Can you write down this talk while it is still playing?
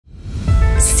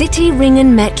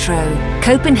Cityringen Metro,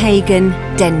 Copenhagen,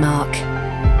 Denmark.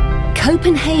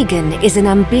 Copenhagen is an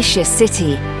ambitious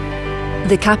city.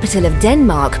 The capital of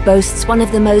Denmark boasts one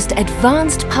of the most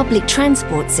advanced public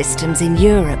transport systems in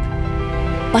Europe.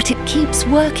 But it keeps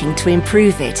working to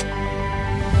improve it.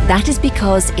 That is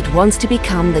because it wants to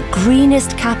become the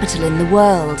greenest capital in the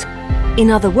world. In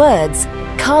other words,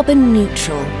 carbon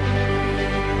neutral.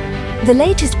 The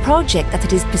latest project that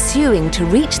it is pursuing to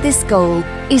reach this goal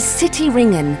is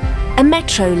Cityringen, a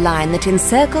metro line that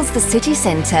encircles the city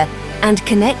centre and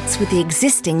connects with the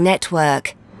existing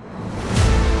network.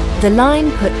 The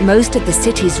line put most of the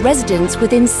city's residents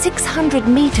within 600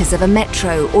 metres of a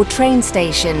metro or train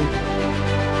station.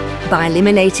 By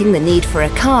eliminating the need for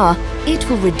a car, it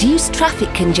will reduce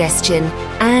traffic congestion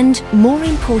and, more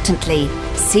importantly,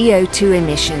 CO2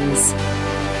 emissions.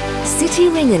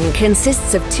 Cityringen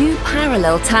consists of two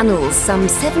parallel tunnels some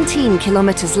 17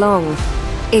 kilometres long.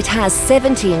 It has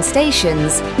 17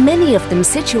 stations, many of them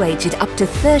situated up to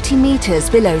 30 metres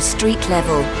below street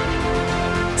level.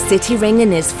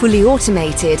 Cityringen is fully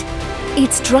automated.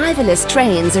 Its driverless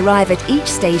trains arrive at each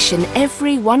station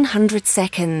every 100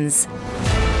 seconds.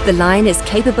 The line is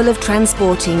capable of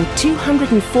transporting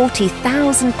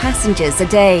 240,000 passengers a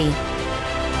day.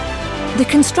 The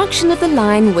construction of the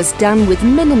line was done with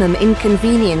minimum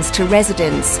inconvenience to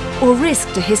residents or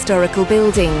risk to historical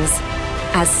buildings.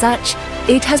 As such,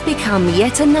 it has become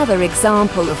yet another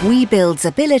example of Webuild's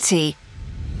ability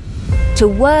to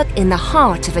work in the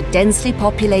heart of a densely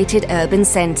populated urban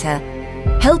centre,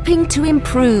 helping to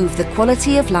improve the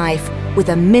quality of life with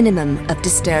a minimum of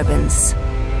disturbance.